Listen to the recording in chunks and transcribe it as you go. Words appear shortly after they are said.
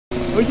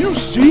Are you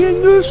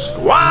seeing this?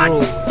 What? No.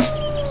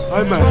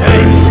 I'm a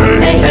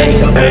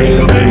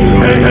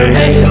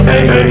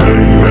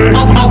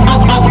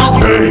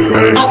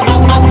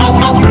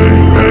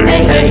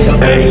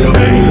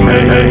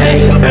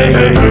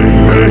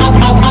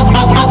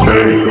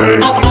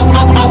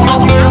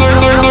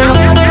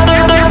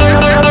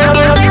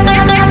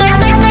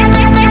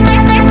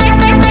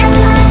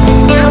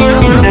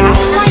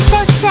Why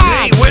so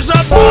sad? Hey, where's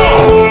our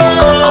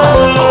ball?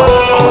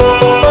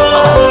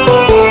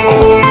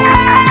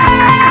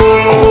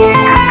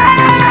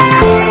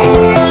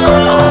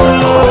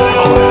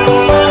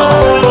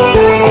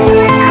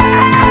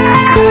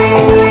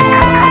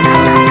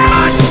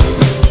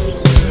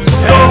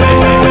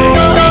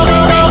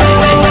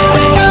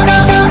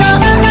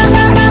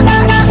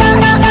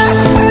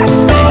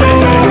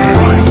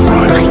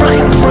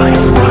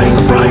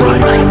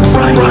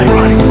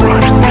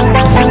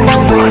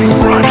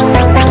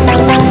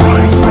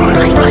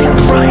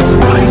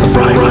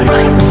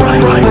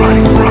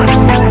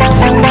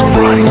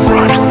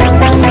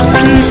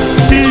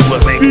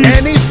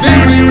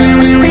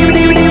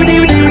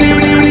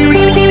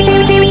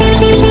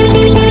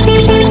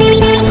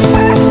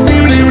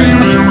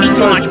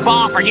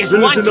 Just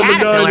one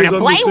caterpillar to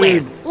play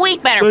with.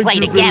 We'd better play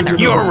together.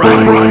 You're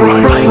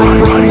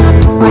right.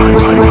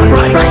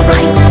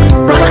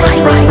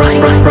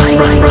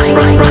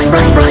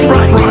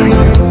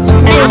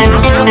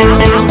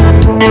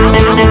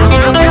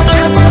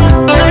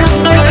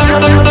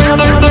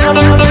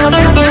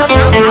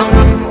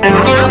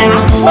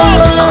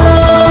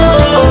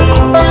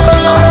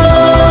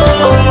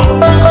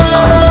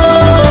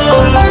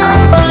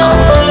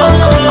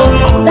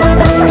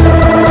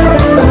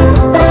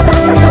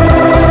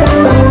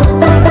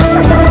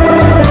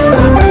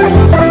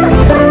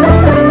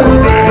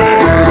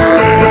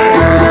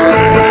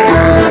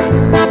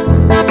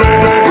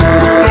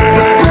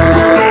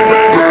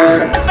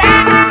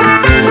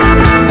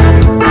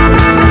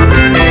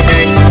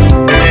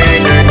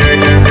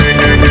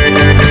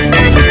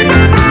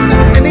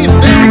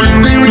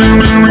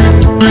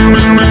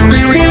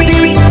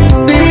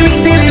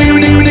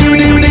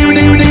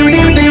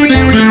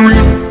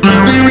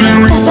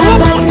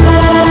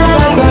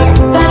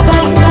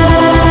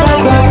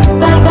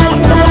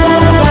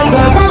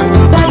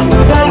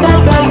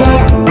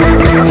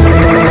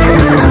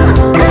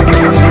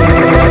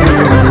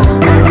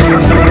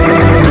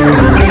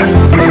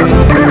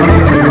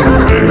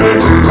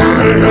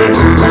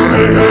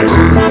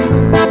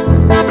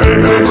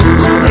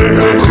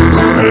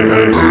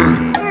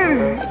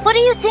 What do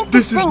you think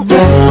this thing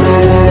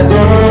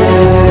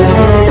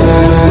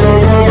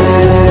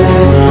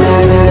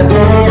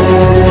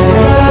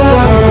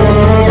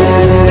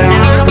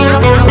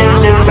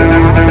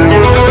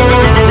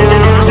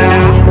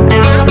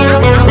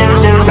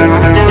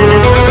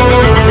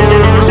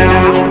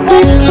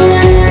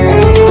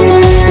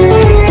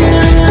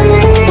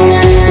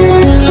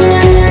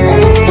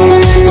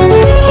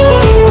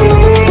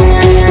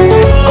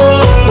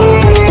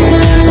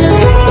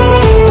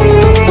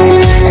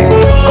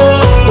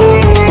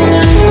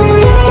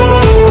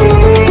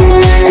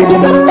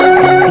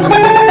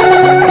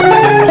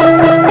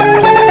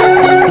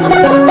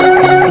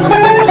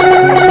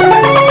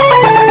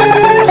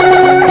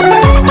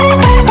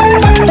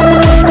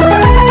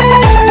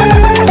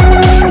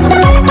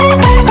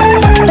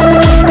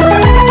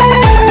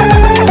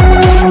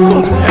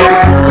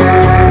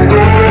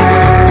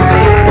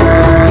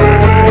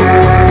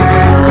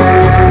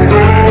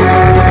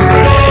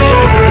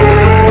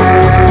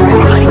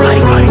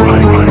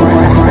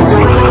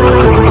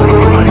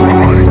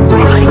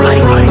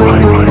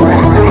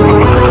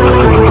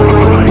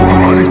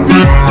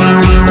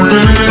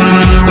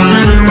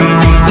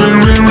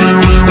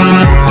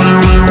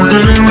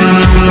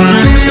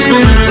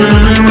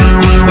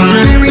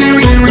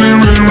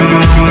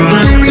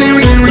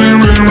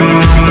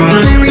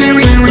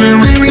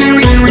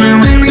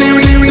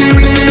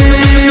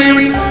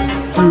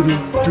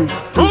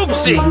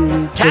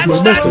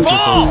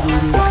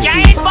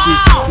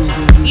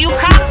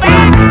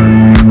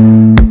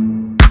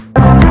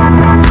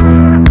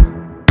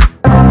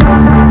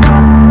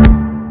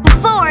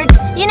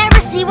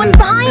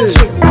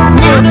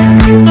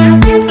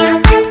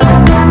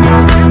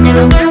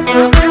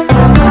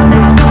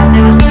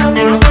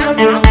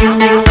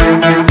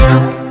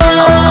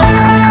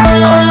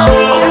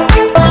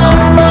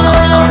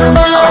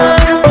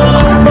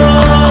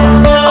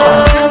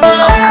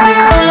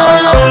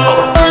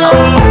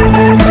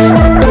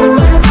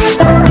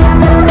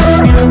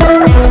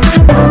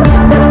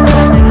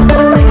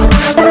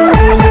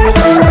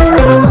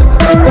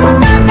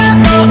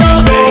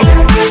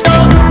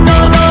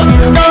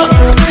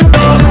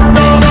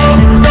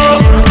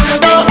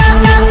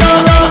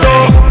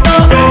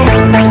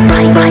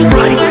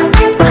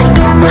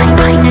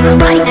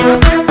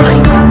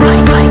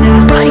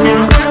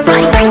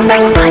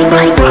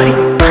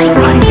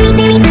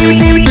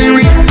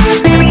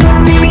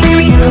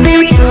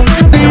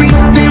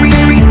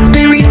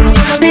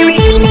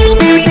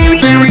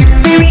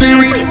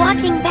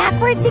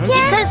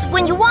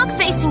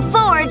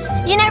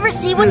You never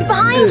see what's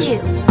behind you.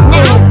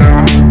 Now.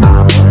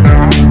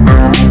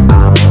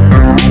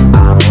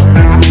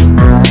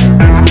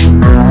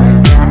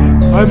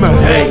 I'm a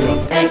Hey.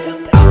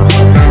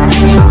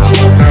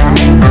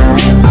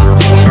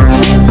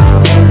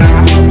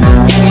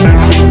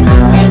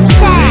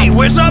 Sad. Hey,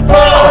 where's our ball?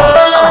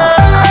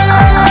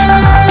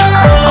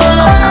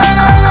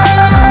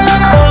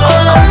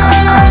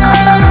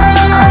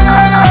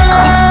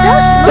 It's so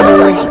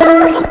smooth.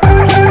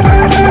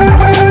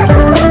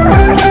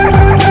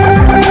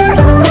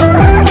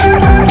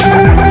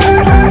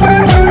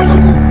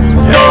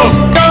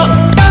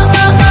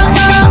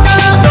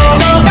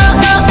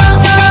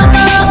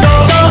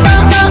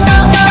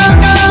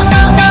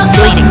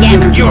 Play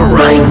together. You're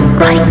right.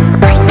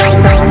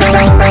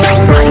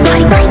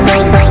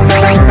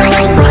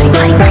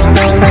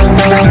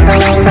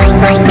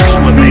 This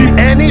would make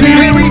any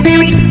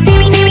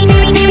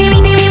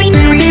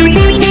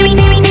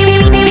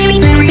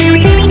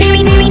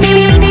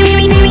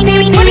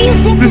What do you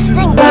think this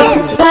thing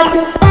is?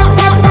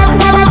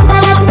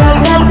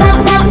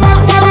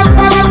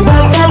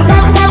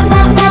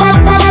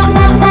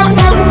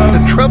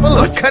 The trouble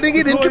of cutting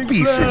it into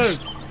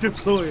pieces.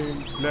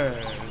 Deploying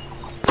plan.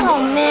 Oh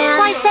man,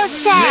 why so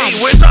sad?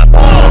 Hey, where's our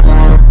ball?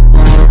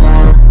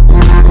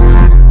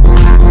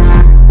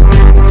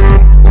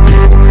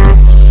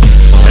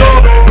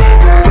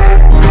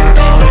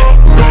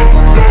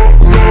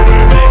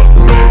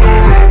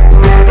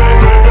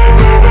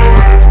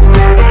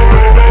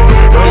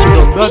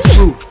 That's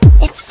true.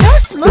 It's so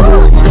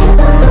smooth.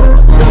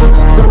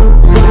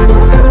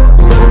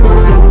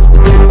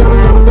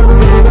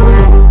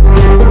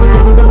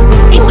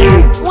 Hey, sir,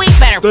 we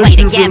better play Thank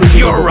you, together. Gummy.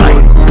 You're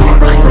right.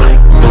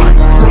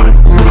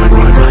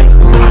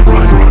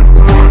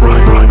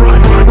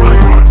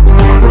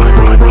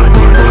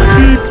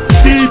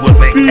 This would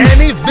make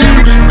any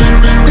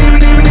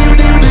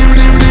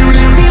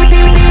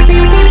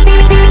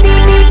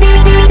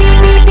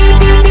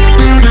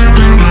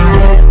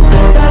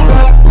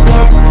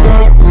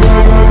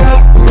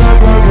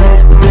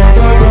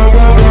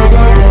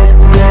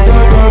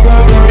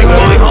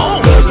going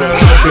home.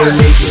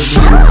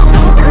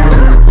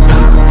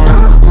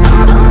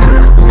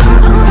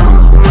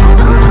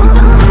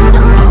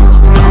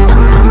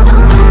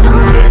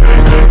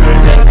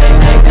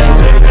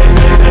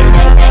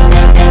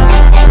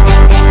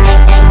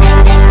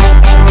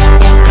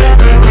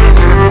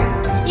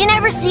 You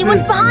never see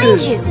what's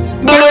behind you.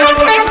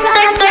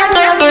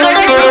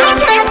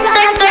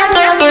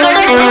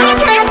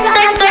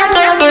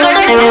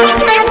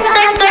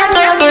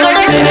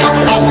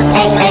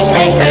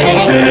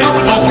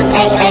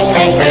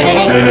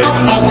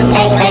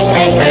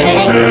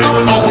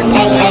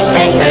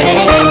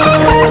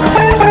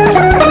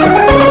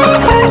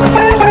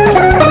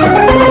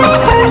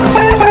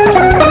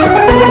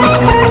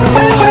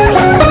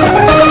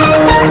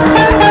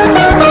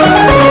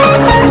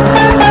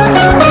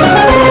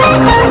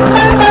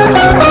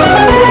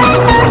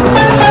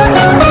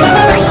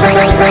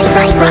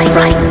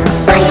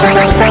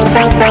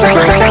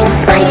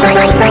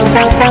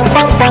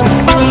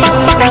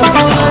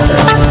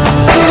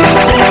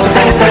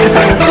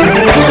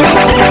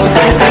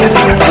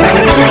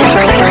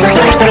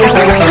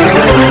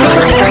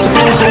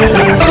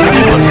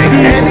 This would make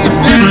any